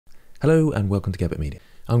Hello and welcome to Gabbett Media.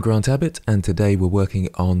 I'm Grant Abbott and today we're working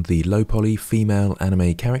on the low poly female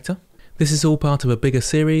anime character. This is all part of a bigger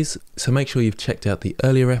series, so make sure you've checked out the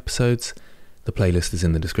earlier episodes. The playlist is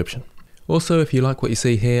in the description. Also, if you like what you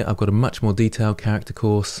see here, I've got a much more detailed character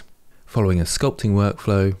course following a sculpting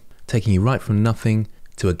workflow, taking you right from nothing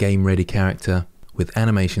to a game-ready character with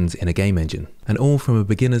animations in a game engine, and all from a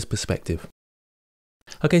beginner's perspective.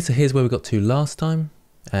 Okay, so here's where we got to last time,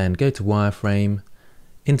 and go to wireframe,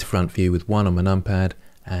 into front view with 1 on my numpad,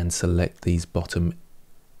 and select these bottom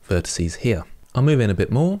vertices here. I'll move in a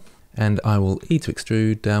bit more, and I will E to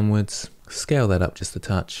extrude downwards, scale that up just a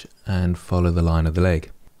touch, and follow the line of the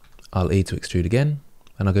leg. I'll E to extrude again,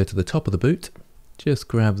 and I'll go to the top of the boot, just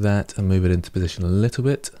grab that and move it into position a little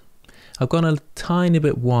bit. I've gone a tiny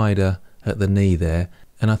bit wider at the knee there,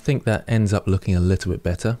 and I think that ends up looking a little bit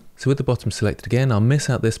better. So with the bottom selected again, I'll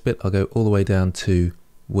miss out this bit, I'll go all the way down to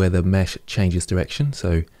where the mesh changes direction.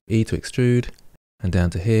 So E to extrude, and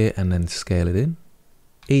down to here, and then scale it in.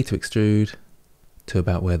 E to extrude to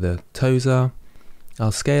about where the toes are.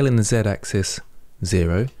 I'll scale in the Z axis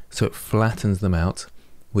 0, so it flattens them out,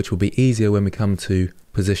 which will be easier when we come to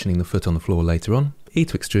positioning the foot on the floor later on. E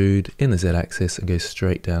to extrude in the Z axis and go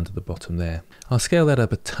straight down to the bottom there. I'll scale that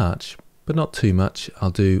up a touch, but not too much.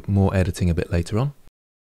 I'll do more editing a bit later on.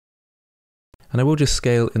 And I will just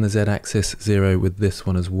scale in the Z axis 0 with this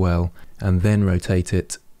one as well, and then rotate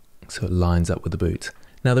it so it lines up with the boot.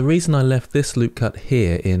 Now the reason I left this loop cut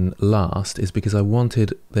here in last is because I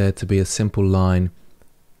wanted there to be a simple line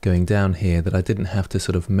going down here that I didn't have to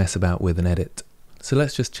sort of mess about with and edit. So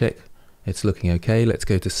let's just check it's looking okay. Let's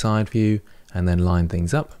go to side view and then line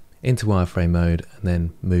things up into wireframe mode and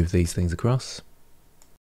then move these things across.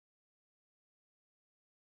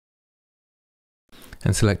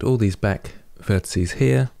 And select all these back vertices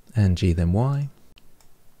here and G them Y.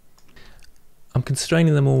 I'm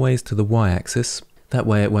constraining them always to the Y axis, that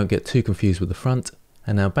way it won't get too confused with the front.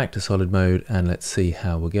 And now back to solid mode and let's see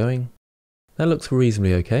how we're going. That looks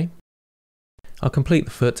reasonably okay. I'll complete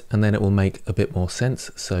the foot and then it will make a bit more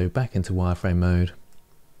sense, so back into wireframe mode.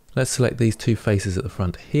 Let's select these two faces at the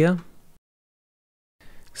front here.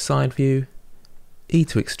 Side view, E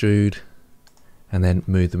to extrude, and then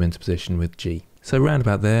move them into position with G. So round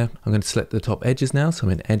about there, I'm going to select the top edges now, so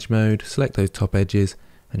I'm in edge mode, select those top edges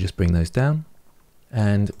and just bring those down.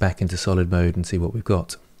 And back into solid mode and see what we've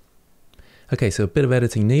got. Okay, so a bit of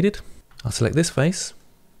editing needed. I'll select this face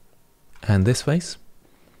and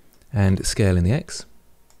scale in the X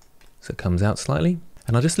so it comes out slightly,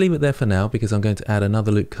 and I'll just leave it there for now because I'm going to add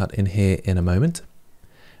another loop cut in here in a moment,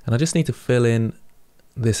 and I just need to fill in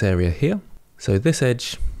this area here. So this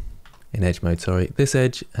edge in edge mode, this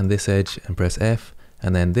edge and press F,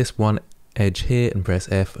 and then this one edge here and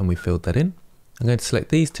press F, and we filled that in. I'm going to select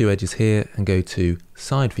these two edges here and go to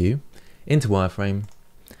side view, into wireframe,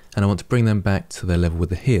 and I want to bring them back to their level with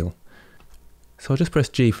the heel. So I'll just press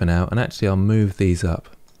G for now, and actually I'll move these up.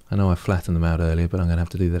 I know I flattened them out earlier, but I'm going to have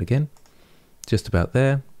to do that again. Just about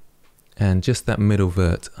there, and just that middle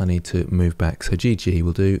vert I need to move back. So GG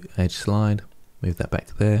will do, edge slide, move that back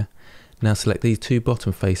to there. Now select these two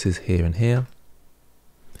bottom faces here and here,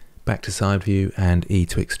 back to side view and E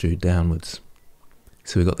to extrude downwards.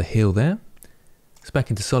 So we've got the heel there. Let's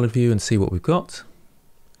back into solid view and see what we've got.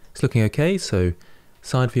 It's looking okay, so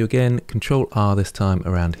side view again, Control R this time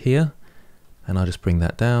around here, and I'll just bring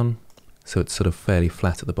that down so it's sort of fairly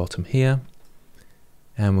flat at the bottom here.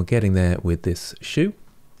 And we're getting there with this shoe.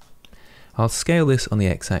 I'll scale this on the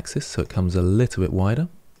X-axis so it comes a little bit wider.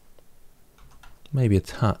 Maybe a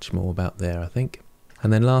touch more about there, I think.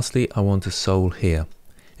 And then lastly, I want a sole here.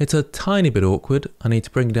 It's a tiny bit awkward. I need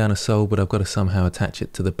to bring down a sole, but I've got to somehow attach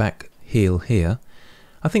it to the back heel here.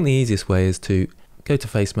 I think the easiest way is to go to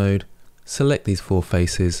face mode, select these four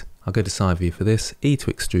faces. I'll go to side view for this, E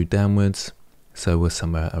to extrude downwards, so we're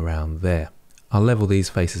somewhere around there. I'll level these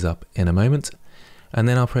faces up in a moment, and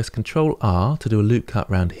then I'll press Control R to do a loop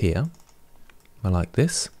cut round here, like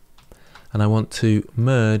this. And I want to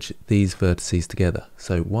merge these vertices together.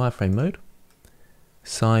 So wireframe mode,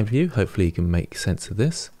 side view, hopefully you can make sense of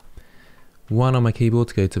this. 1 on my keyboard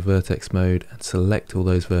to go to vertex mode and select all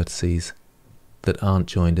those vertices that aren't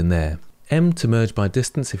joined in there. M to merge by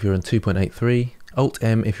distance if you're in 2.83, Alt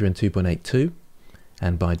M if you're in 2.82,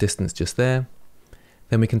 and by distance just there.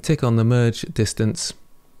 Then we can tick on the merge distance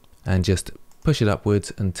and just push it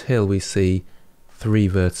upwards until we see 3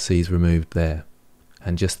 vertices removed there.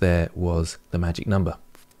 And just there was the magic number.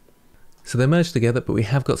 So they're merged together, but we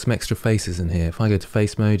have got some extra faces in here. If I go to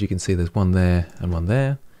face mode, you can see there's one there and one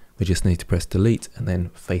there. We just need to press delete and then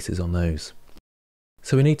faces on those.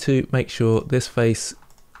 So we need to make sure this face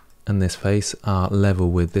and this face are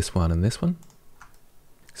level with this one and this one.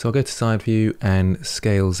 So I'll go to side view and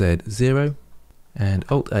scale Z 0 and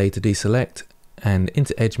Alt A to deselect and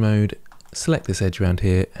into edge mode, select this edge around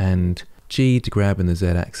here and G to grab in the Z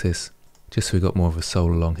axis just so we've got more of a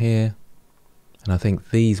soul along here. And I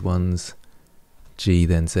think these ones, G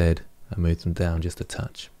then Z, and move them down just a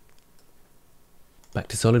touch. Back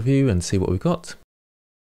to solid view and see what we've got.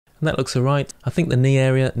 And that looks alright. I think the knee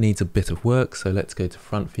area needs a bit of work, so let's go to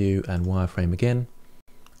front view and wireframe again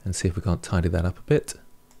and see if we can't tidy that up a bit.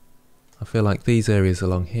 I feel like these areas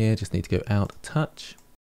along here just need to go out a touch.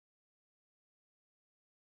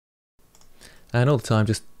 And all the time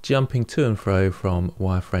just jumping to and fro from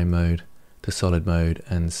wireframe mode to solid mode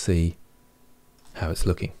and see how it's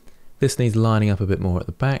looking. This needs lining up a bit more at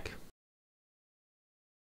the back.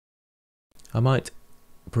 I might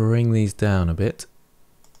bring these down a bit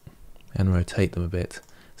and rotate them a bit.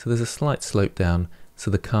 So there's a slight slope down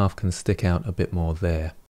so the calf can stick out a bit more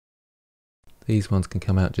there. These ones can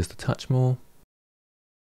come out just a touch more.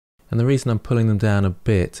 And the reason I'm pulling them down a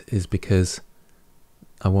bit is because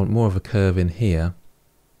I want more of a curve in here,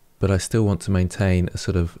 but I still want to maintain a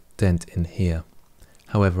sort of dent in here.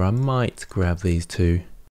 However, I might grab these two,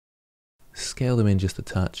 scale them in just a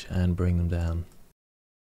touch and bring them down.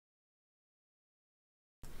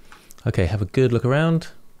 Okay, have a good look around.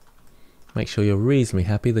 Make sure you're reasonably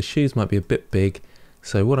happy. The shoes might be a bit big,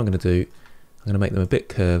 so what I'm going to do, I'm going to make them a bit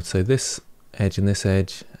curved. So this edge and this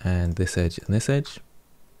edge, and this edge and this edge.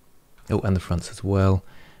 Oh, and the fronts as well.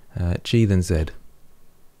 G then Z.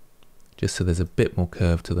 Just so there's a bit more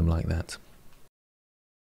curve to them like that.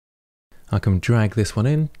 I can drag this one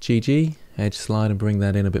in, GG, edge slide and bring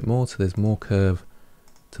that in a bit more so there's more curve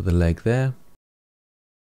to the leg there.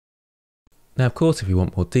 Now of course if you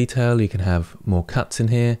want more detail you can have more cuts in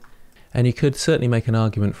here, and you could certainly make an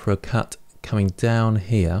argument for a cut coming down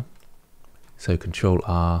here, so Control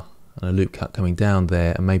R and a loop cut coming down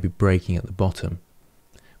there and maybe breaking at the bottom.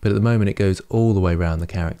 But at the moment it goes all the way around the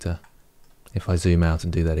character. If I zoom out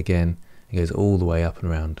and do that again, it goes all the way up and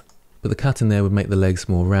around. But the cut in there would make the legs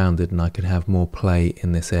more rounded and I could have more play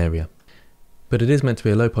in this area. But it is meant to be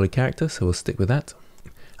a low poly character, so we'll stick with that.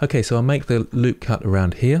 Okay, so I'll make the loop cut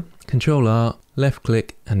around here. Control R, left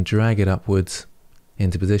click and drag it upwards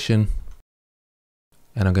into position.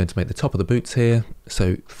 And I'm going to make the top of the boots here.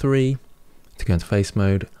 So 3 to go into face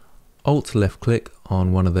mode. Alt left click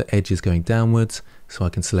on one of the edges going downwards so I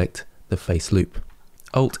can select the face loop.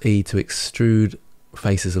 Alt E to extrude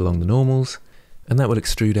faces along the normals, and that will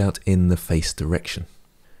extrude out in the face direction.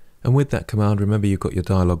 And with that command, remember you've got your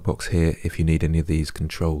dialog box here if you need any of these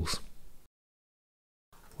controls.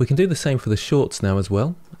 We can do the same for the shorts now as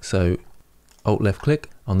well. So Alt left click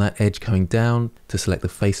on that edge coming down to select the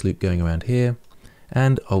face loop going around here,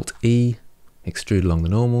 and Alt E, extrude along the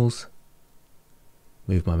normals.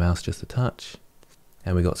 Move my mouse just a touch,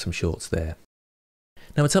 and we got some shorts there.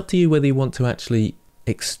 Now it's up to you whether you want to actually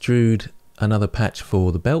extrude another patch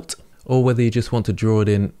for the belt, or whether you just want to draw it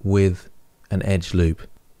in with an edge loop.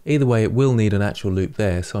 Either way it will need an actual loop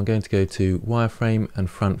there, so I'm going to go to wireframe and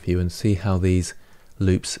front view and see how these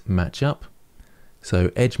loops match up.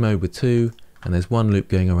 So edge mode with 2, and there's one loop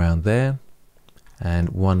going around there, and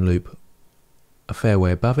one loop a fair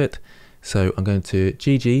way above it. So I'm going to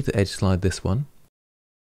GG to edge slide this one,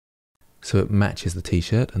 so it matches the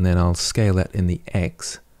t-shirt, and then I'll scale that in the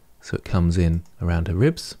X so it comes in around her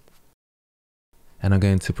ribs. And I'm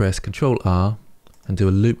going to press Control R and do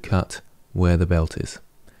a loop cut where the belt is.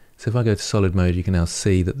 So if I go to solid mode you can now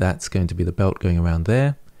see that that's going to be the belt going around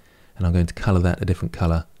there, and I'm going to colour that a different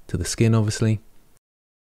colour to the skin obviously.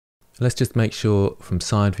 Let's just make sure from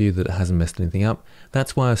side view that it hasn't messed anything up.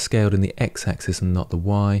 That's why I scaled in the X axis and not the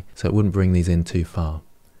Y, so it wouldn't bring these in too far.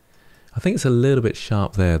 I think it's a little bit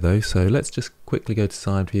sharp there though, so let's just quickly go to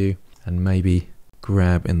side view and maybe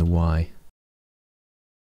grab in the Y.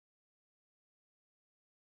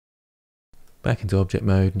 Back into object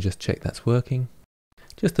mode and just check that's working.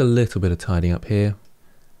 Just a little bit of tidying up here.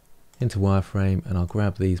 Into wireframe, and I'll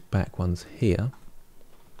grab these back ones here.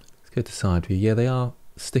 Let's go to side view. Yeah, they are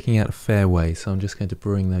sticking out a fair way, so I'm just going to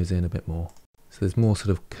bring those in a bit more. So there's more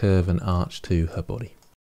sort of curve and arch to her body.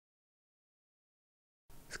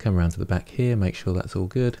 Let's come around to the back here, make sure that's all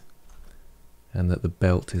good, and that the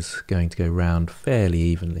belt is going to go round fairly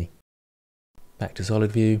evenly. Back to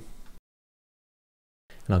solid view.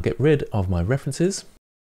 And I'll get rid of my references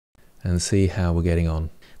and see how we're getting on.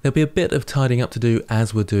 There'll be a bit of tidying up to do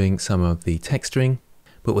as we're doing some of the texturing,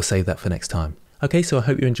 but we'll save that for next time. Okay, so I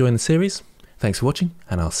hope you're enjoying the series. Thanks for watching,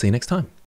 and I'll see you next time.